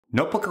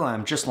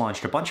NotebookLM just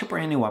launched a bunch of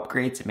brand new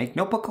upgrades that make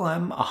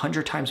NotebookLM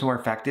 100 times more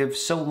effective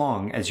so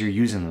long as you're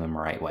using them the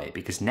right way.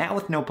 Because now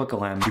with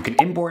NotebookLM, you can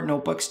import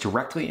notebooks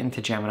directly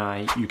into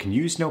Gemini, you can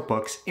use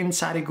notebooks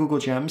inside of Google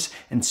Gems,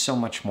 and so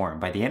much more.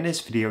 And by the end of this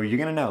video, you're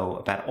gonna know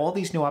about all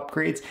these new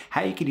upgrades,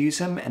 how you could use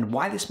them, and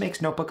why this makes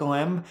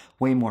NotebookLM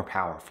way more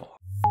powerful.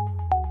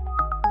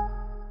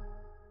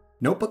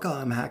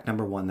 NotebookLM hack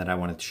number one that I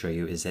wanted to show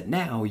you is that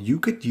now you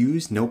could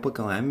use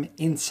NotebookLM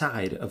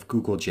inside of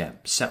Google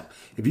Gems. So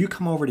if you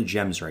come over to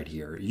Gems right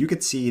here, you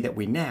could see that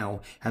we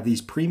now have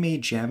these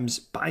pre-made gems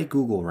by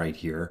Google right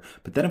here.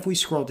 But then if we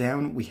scroll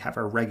down, we have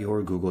our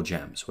regular Google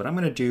Gems. What I'm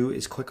going to do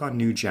is click on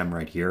New Gem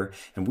right here,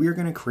 and we're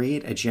going to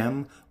create a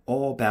gem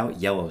all about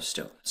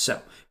Yellowstone.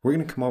 So we're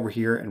going to come over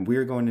here and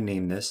we're going to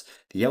name this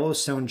the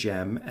Yellowstone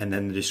gem. And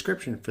then the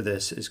description for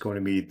this is going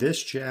to be,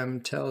 this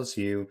gem tells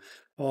you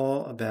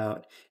all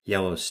about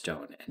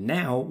Yellowstone. And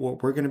now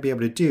what we're going to be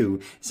able to do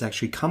is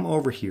actually come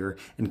over here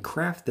and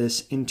craft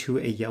this into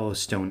a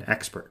Yellowstone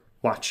expert.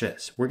 Watch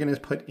this. We're going to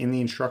put in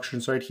the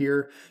instructions right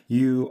here,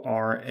 you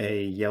are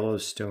a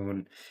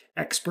Yellowstone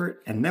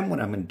expert. And then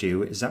what I'm going to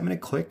do is I'm going to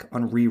click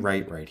on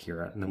rewrite right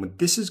here. And then what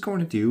this is going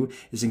to do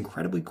is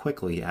incredibly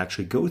quickly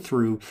actually go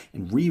through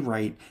and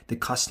rewrite the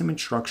custom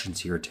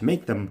instructions here to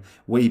make them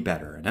way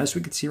better. And as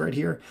we can see right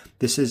here,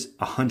 this is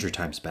 100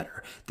 times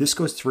better. This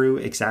goes through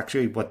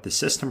exactly what the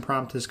system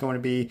prompt is going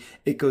to be.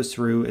 It goes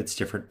through its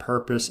different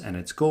purpose and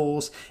its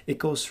goals. It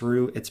goes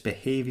through its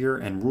behavior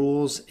and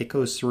rules. It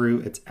goes through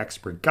its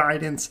expert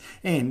guidance,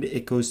 and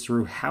it goes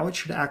through how it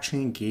should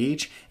actually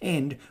engage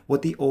and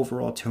what the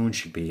overall tone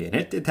should be. And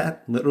it did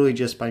that literally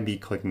just by me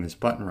clicking this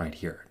button right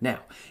here. Now,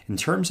 in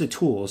terms of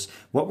tools,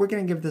 what we're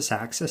going to give this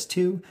access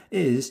to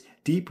is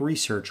deep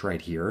research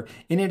right here.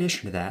 In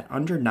addition to that,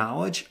 under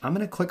knowledge, I'm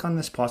going to click on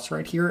this plus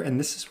right here, and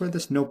this is where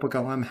this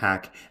NotebookLM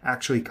hack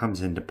actually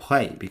comes into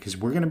play, because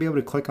we're going to be able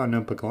to click on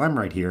NotebookLM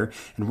right here,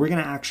 and we're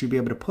going to actually be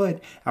able to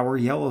put our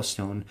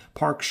Yellowstone,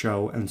 Park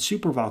Show, and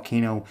Super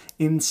Volcano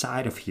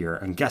inside of here.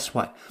 And guess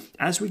what?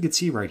 As we can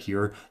see right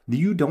here,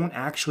 you don't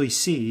actually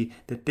see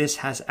that this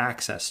has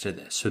access to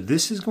this. So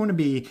this is going to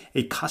be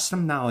a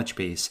custom knowledge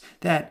base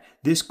that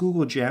this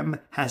Google Gem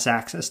has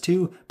access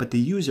to, but the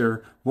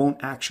user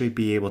won't actually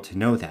be able to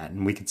know that.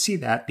 And we can see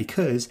that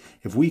because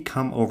if we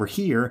come over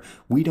here,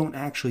 we don't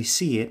actually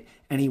see it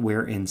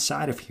anywhere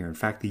inside of here. In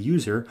fact, the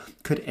user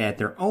could add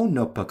their own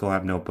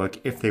NotebookLM notebook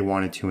if they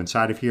wanted to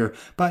inside of here,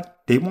 but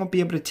they won't be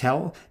able to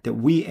tell that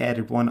we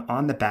added one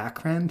on the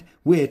background,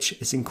 which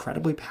is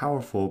incredibly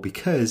powerful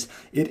because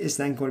it is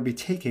then going to be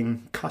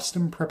taking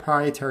custom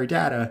proprietary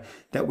data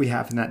that we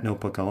have in that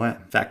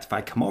NotebookLM. In fact, if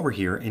I come over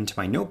here into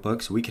my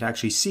notebooks, we could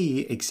actually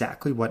see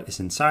exactly what is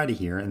inside of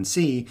here and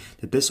see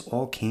that this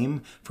all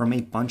came from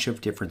a bunch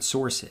of different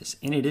sources.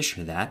 In addition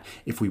to that,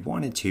 if we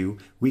wanted to,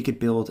 we could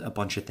build a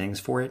bunch of things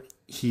for it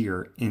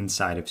here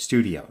inside of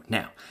Studio.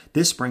 Now,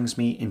 this brings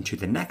me into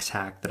the next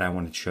hack that I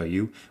want to show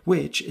you,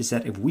 which is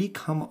that if we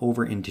come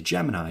over into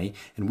Gemini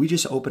and we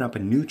just open up a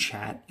new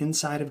chat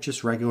inside of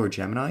just regular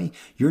Gemini,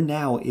 you're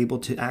now able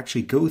to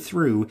actually go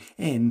through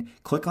and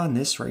click on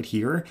this right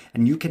here,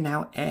 and you can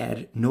now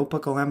add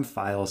NotebookLM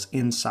files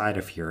inside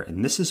of here.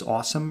 And this is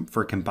awesome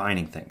for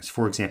combining things.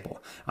 For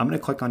example, I'm going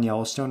to click on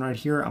Yellowstone right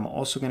here. I'm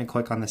also going to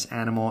click on this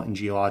animal and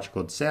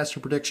geological disaster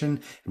prediction.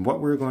 And what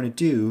we're going to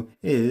do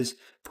is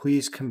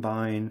please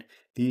combine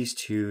these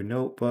two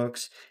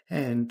notebooks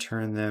and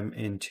turn them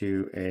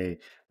into a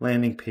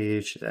landing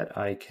page that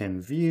I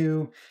can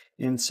view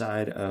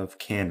inside of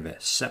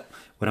Canvas. So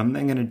what I'm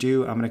then going to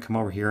do, I'm going to come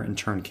over here and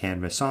turn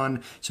Canvas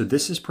on. So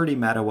this is pretty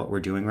meta what we're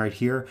doing right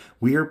here.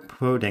 We are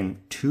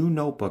putting two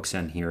notebooks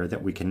in here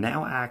that we can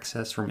now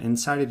access from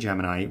inside of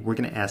Gemini. We're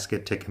going to ask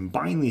it to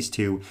combine these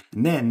two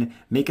and then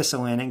make us a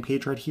landing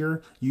page right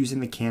here using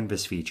the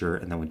Canvas feature.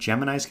 And then what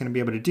Gemini is going to be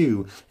able to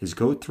do is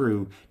go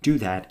through, do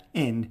that,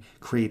 and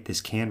create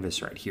this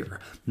canvas right here.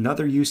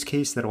 Another use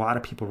case that a lot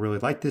of people really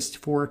like this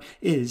for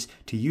is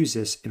to use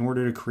this in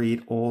order to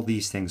create all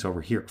these things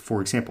over here.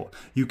 For example,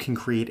 you can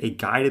create a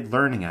guided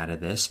learning out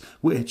of this,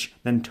 which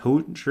then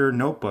turns your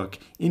notebook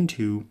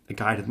into a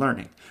guided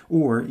learning.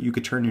 Or you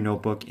could turn your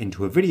notebook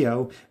into a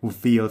video with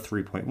VO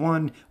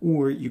 3.1,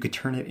 or you could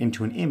turn it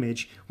into an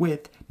image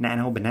with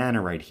Nano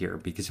Banana right here.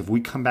 Because if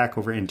we come back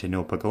over into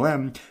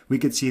NotebookLM, we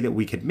could see that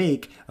we could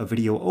make a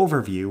video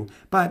overview,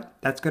 but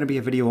that's going to be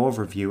a video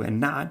overview and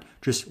not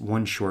just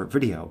one short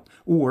video.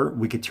 Or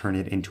we could turn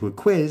it into a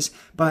quiz,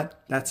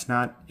 but that's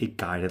not a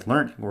guided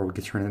learning. Or we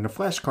could turn it into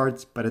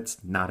flashcards, but it's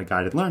not a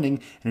guided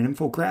learning. And an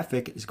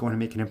infographic is going to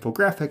make an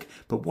infographic.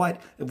 But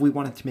what if we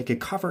wanted to make a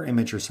cover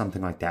image or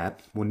something like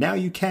that? Well, now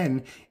you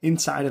can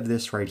inside of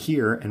this right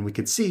here, and we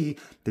could see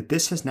that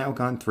this has now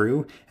gone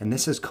through and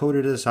this has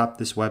coded us up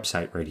this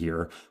website right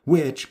here,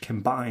 which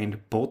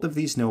combined both of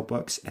these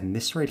notebooks, and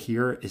this right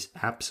here is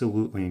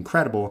absolutely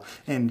incredible.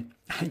 And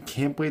I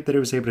can't believe that it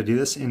was able to do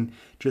this in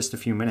just a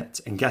few minutes.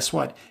 And guess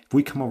what? If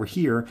we come over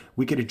here,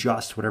 we could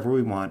adjust whatever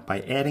we want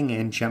by adding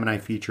in Gemini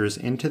features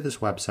into this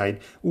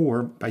website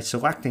or by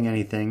selecting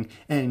anything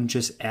and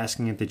just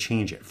asking it to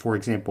change it. For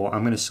example,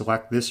 I'm going to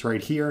select this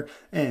right here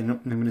and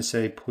I'm going to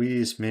say,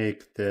 please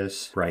make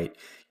this bright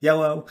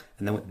yellow.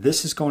 And then what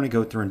this is going to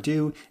go through and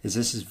do is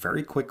this is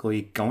very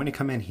quickly going to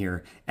come in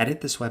here,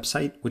 edit this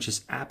website, which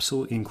is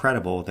absolutely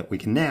incredible that we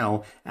can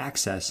now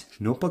access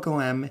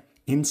NotebookLM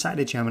inside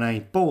of Gemini,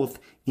 both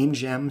in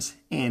Gems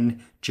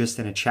and just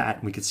in a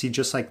chat. We can see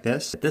just like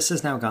this. This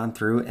has now gone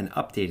through and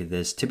updated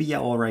this to be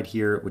yellow right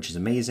here, which is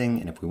amazing.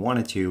 And if we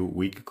wanted to,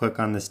 we could click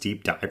on this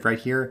deep dive right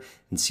here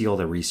and see all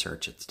the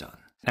research it's done.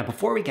 Now,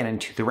 before we get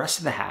into the rest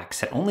of the hacks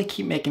that only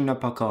keep making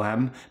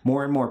NotebookLM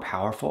more and more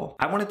powerful,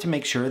 I wanted to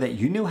make sure that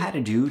you knew how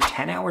to do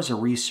 10 hours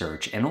of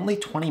research in only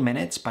 20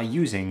 minutes by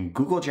using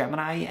Google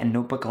Gemini and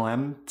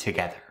NotebookLM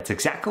together. That's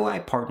exactly why I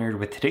partnered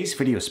with today's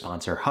video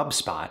sponsor,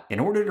 HubSpot, in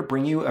order to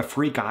bring you a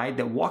free guide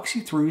that walks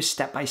you through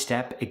step by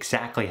step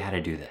exactly how to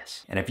do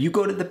this. And if you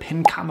go to the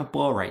pinned comment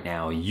below right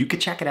now, you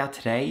can check it out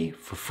today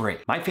for free.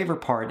 My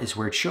favorite part is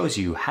where it shows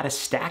you how to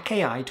stack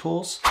AI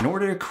tools in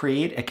order to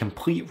create a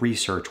complete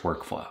research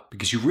workflow,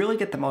 because you really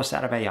get the most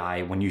out of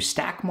AI when you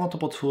stack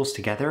multiple tools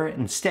together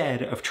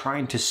instead of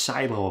trying to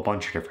silo a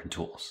bunch of different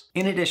tools.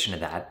 In addition to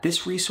that,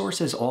 this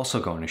resource is also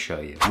going to show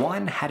you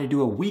 1. How to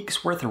do a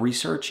week's worth of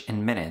research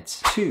in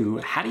minutes. 2.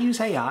 How to use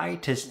AI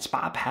to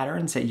spot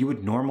patterns that you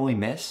would normally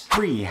miss.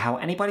 3. How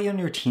anybody on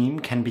your team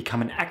can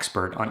become an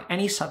expert on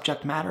any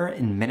subject matter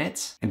in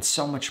minutes, and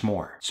so much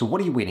more. So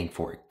what are you waiting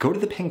for? Go to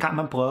the pinned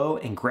comment below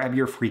and grab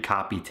your free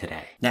copy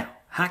today. Now,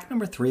 hack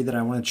number 3 that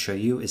I want to show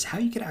you is how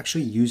you could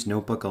actually use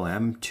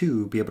NotebookLM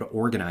to be able to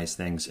organize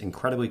things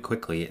incredibly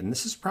quickly. And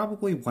this is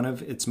probably one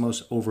of its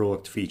most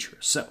overlooked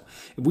features. So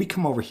if we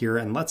come over here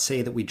and let's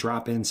say that we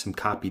drop in some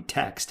copied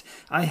text,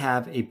 I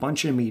have a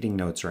bunch of meeting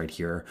notes right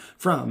here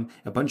from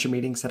a bunch of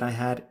meetings that I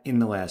had in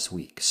the last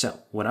week. So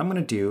what I'm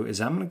going to do is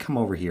I'm going to come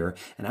over here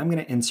and I'm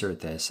going to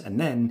insert this.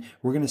 And then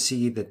we're going to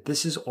see that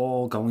this is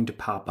all going to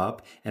pop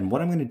up. And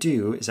what I'm going to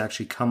do is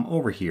actually come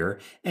over here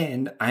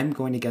and I'm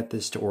going to get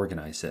this to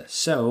organize this.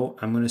 So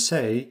I'm going to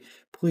say,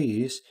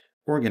 please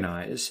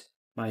organize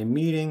my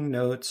meeting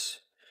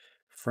notes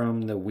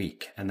from the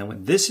week. And then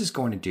what this is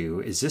going to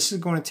do is this is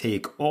going to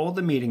take all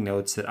the meeting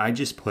notes that I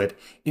just put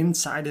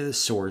inside of the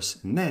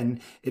source, and then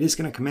it is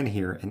going to come in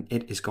here and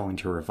it is going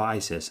to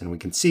revise this. And we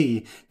can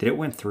see that it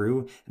went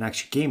through and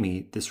actually gave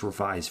me this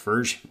revised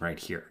version right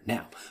here.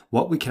 Now,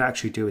 what we can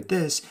actually do with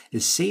this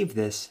is save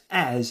this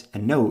as a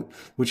note,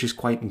 which is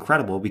quite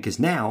incredible because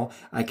now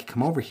I could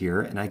come over here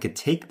and I could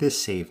take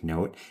this save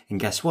note and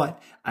guess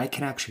what? I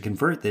can actually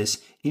convert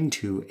this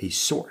into a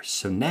source.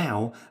 So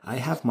now I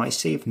have my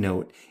saved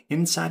note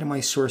inside of my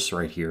source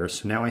right here.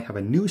 So now I have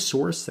a new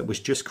source that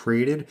was just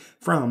created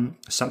from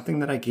something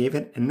that I gave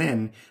it, and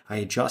then I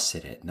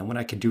adjusted it. And then what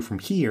I can do from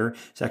here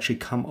is actually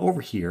come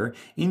over here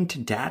into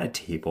data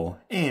table,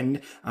 and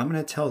I'm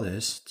going to tell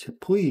this to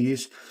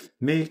please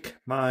make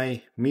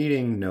my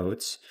meeting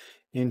notes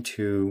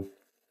into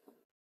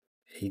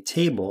a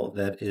table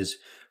that is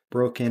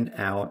broken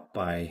out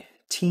by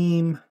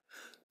team,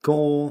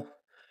 goal,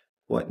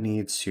 what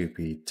needs to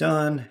be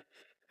done,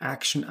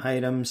 action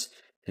items,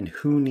 and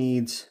who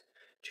needs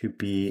to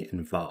be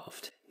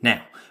involved.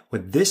 Now,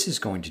 what this is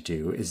going to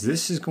do is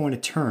this is going to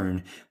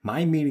turn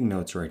my meeting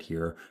notes right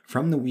here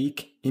from the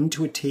week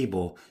into a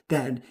table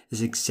that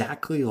is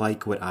exactly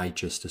like what I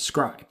just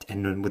described.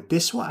 And then what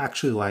this will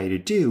actually allow you to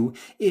do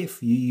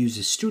if you use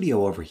a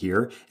studio over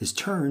here is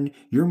turn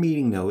your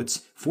meeting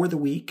notes for the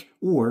week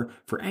or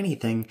for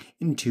anything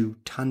into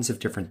tons of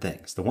different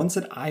things. The ones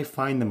that I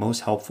find the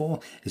most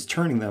helpful is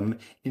turning them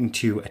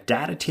into a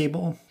data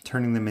table,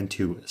 turning them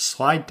into a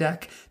slide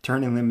deck,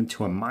 turning them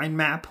into a mind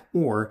map,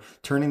 or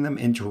turning them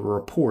into a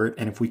report.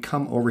 And if we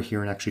come over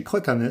here and actually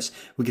click on this,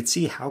 we could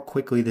see how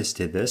quickly this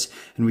did this.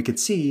 And we could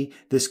see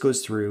this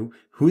goes through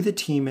who the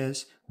team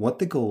is, what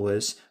the goal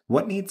is,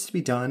 what needs to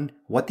be done,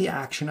 what the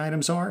action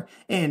items are,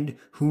 and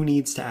who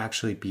needs to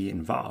actually be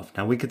involved.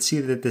 Now we could see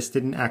that this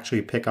didn't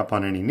actually pick up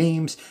on any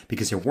names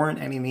because there weren't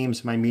any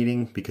names in my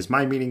meeting because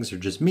my meetings are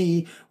just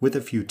me with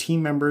a few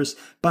team members.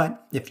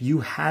 But if you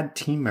had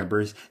team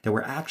members that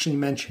were actually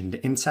mentioned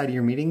inside of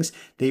your meetings,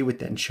 they would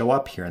then show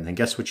up here. And then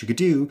guess what you could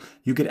do?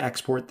 You could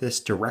export this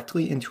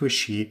directly into a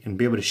sheet and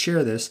be able to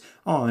share this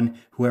on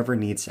whoever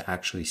needs to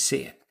actually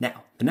see it.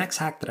 Now, the next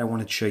hack that I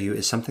wanted to show you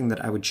is something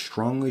that I would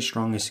strongly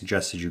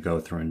suggest that you go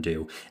through and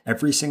do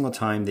every single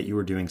time that you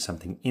are doing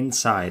something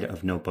inside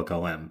of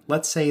NotebookLM.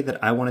 Let's say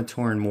that I wanted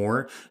to learn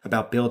more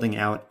about building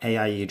out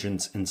AI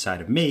agents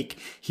inside of Make.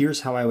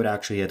 Here's how I would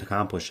actually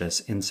accomplish this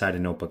inside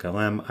of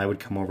NotebookLM. I would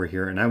come over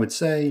here and I would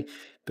say,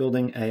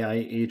 building AI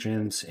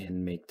agents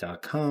in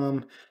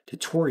make.com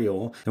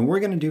tutorial. And what we're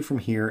going to do from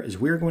here is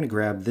we're going to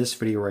grab this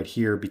video right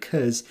here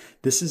because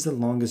this is the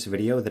longest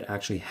video that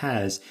actually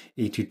has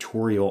a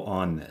tutorial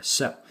on this.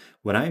 So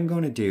what I'm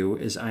going to do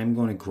is I'm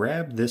going to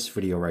grab this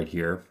video right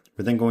here.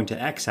 We're then going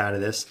to X out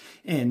of this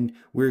and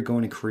we're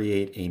going to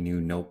create a new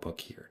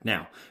notebook here.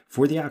 Now,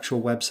 for the actual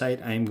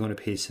website, I am going to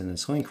paste in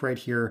this link right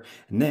here.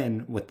 And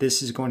then what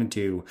this is going to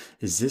do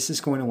is this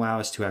is going to allow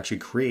us to actually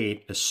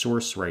create a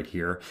source right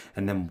here.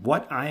 And then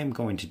what I am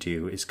going to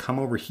do is come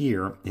over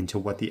here into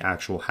what the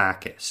actual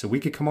hack is. So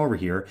we could come over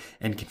here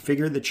and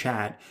configure the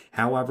chat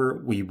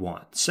however we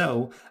want.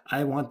 So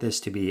I want this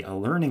to be a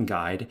learning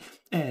guide,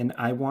 and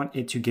I want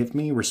it to give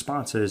me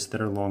responses that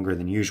are longer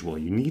than usual.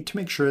 You need to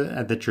make sure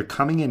that you're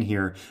coming in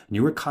here and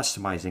you are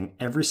customizing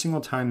every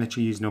single time that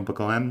you use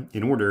NotebookLM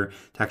in order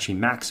to actually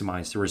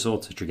maximize the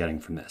results that you're getting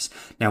from this.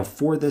 Now,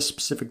 for this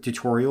specific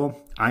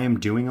tutorial, I am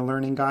doing a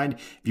learning guide.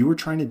 If you were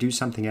trying to do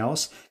something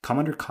else, come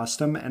under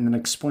custom and then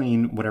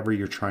explain whatever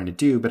you're trying to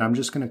do. But I'm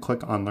just going to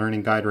click on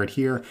learning guide right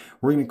here.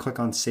 We're going to click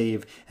on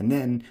save, and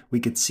then we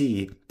could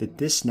see that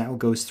this now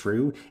goes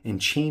through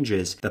and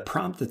changes the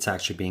prompt that's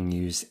actually being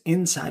used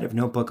inside of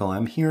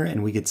NotebookLM here.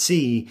 And we could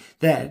see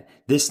that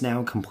this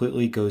now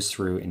completely goes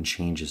through and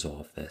changes all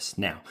of this.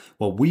 Now,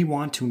 what we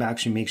want to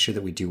actually make sure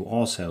that we do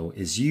also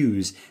is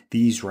use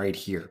these right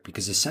here,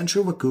 because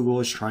essentially what Google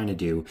is trying to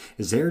do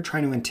is they're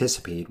trying to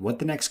anticipate what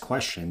the next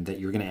question that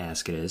you're going to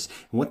ask it is,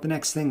 and what the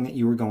next thing that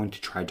you are going to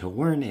try to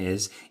learn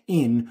is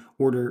in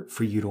order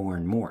for you to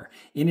learn more.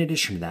 In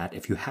addition to that,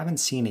 if you haven't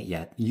seen it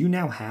yet, you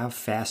now have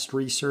fast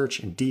research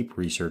and deep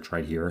research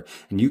right here,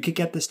 and you could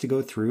get this to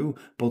go through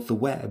both the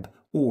web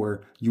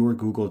or your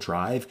Google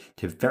Drive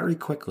to very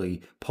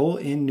quickly pull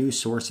in new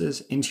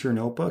sources into your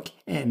notebook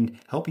and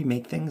help you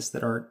make things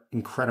that are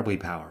incredibly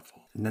powerful.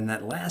 And then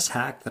that last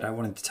hack that I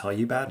wanted to tell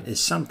you about is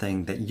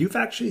something that you've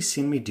actually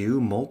seen me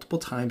do multiple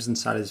times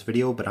inside of this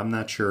video, but I'm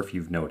not sure if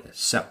you've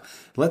noticed. So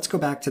let's go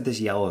back to this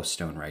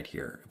Yellowstone right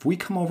here. If we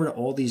come over to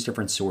all these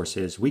different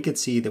sources, we could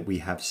see that we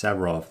have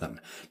several of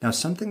them. Now,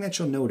 something that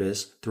you'll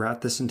notice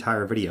throughout this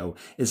entire video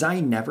is I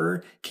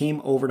never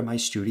came over to my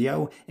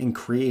studio and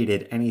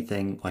created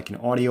anything like an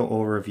audio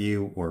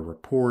overview or a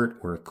report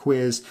or a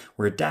quiz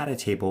or a data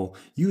table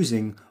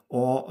using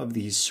all of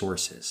these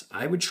sources.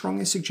 I would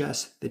strongly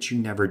suggest that you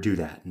never do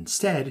that.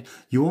 Instead,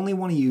 you only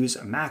want to use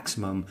a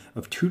maximum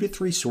of 2 to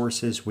 3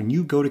 sources when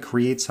you go to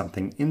create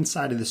something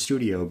inside of the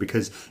studio,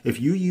 because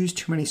if you use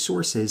too many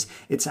sources,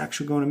 it's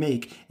actually going to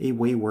make a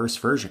way worse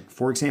version.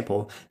 For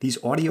example,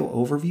 these audio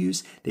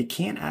overviews, they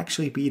can't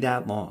actually be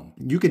that long.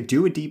 You could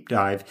do a deep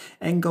dive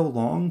and go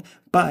long,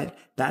 but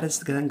that is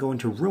then going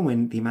to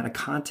ruin the amount of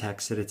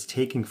context that it's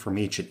taking from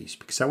each of these.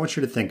 Because I want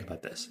you to think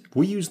about this. If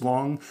we use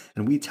long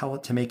and we tell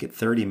it to make it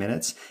 30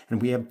 minutes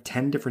and we have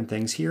 10 different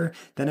things here,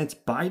 then it's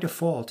by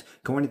default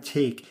going to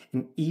take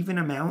an even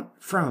amount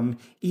from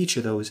each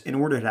of those in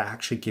order to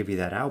actually give you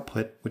that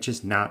output, which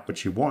is not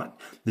what you want.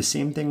 The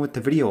same thing with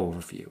the video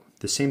overview.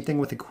 The same thing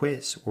with a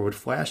quiz or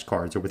with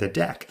flashcards or with a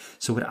deck.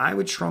 So what I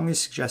would strongly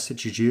suggest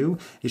that you do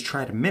is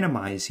try to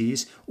minimize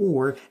these,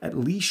 or at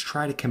least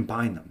try to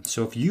combine them.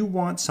 So if you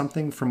want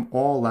something from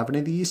all 11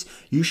 of these,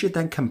 you should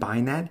then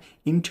combine that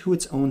into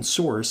its own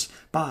source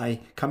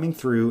by coming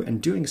through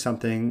and doing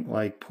something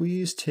like,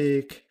 please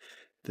take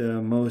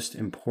the most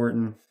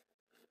important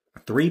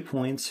 3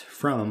 points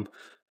from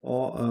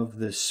all of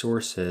the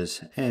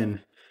sources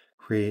and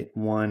create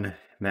one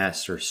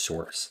master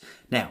source.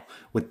 Now,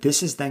 what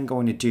this is then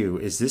going to do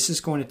is this is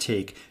going to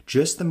take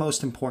just the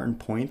most important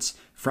points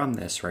from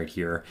this right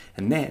here,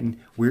 and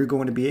then we're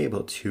going to be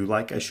able to,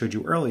 like I showed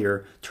you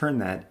earlier, turn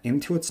that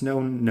into its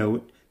own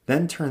note,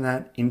 then turn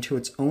that into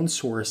its own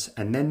source,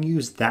 and then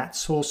use that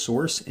sole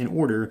source in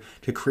order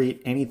to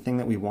create anything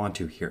that we want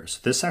to here. So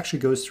this actually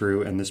goes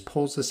through and this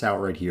pulls this out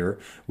right here.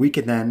 We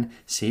could then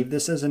save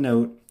this as a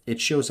note. It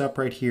shows up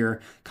right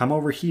here, come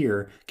over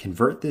here,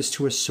 convert this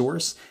to a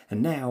source,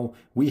 and now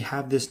we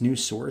have this new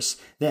source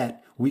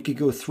that we could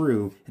go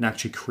through and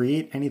actually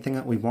create anything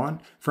that we want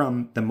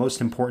from the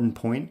most important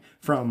point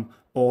from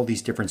all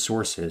these different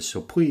sources. So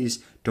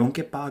please don't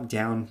get bogged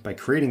down by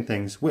creating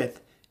things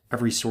with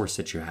every source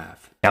that you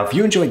have. Now, if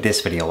you enjoyed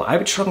this video, I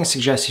would strongly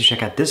suggest you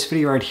check out this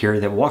video right here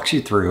that walks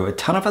you through a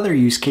ton of other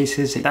use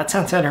cases. If that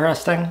sounds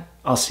interesting,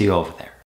 I'll see you over there.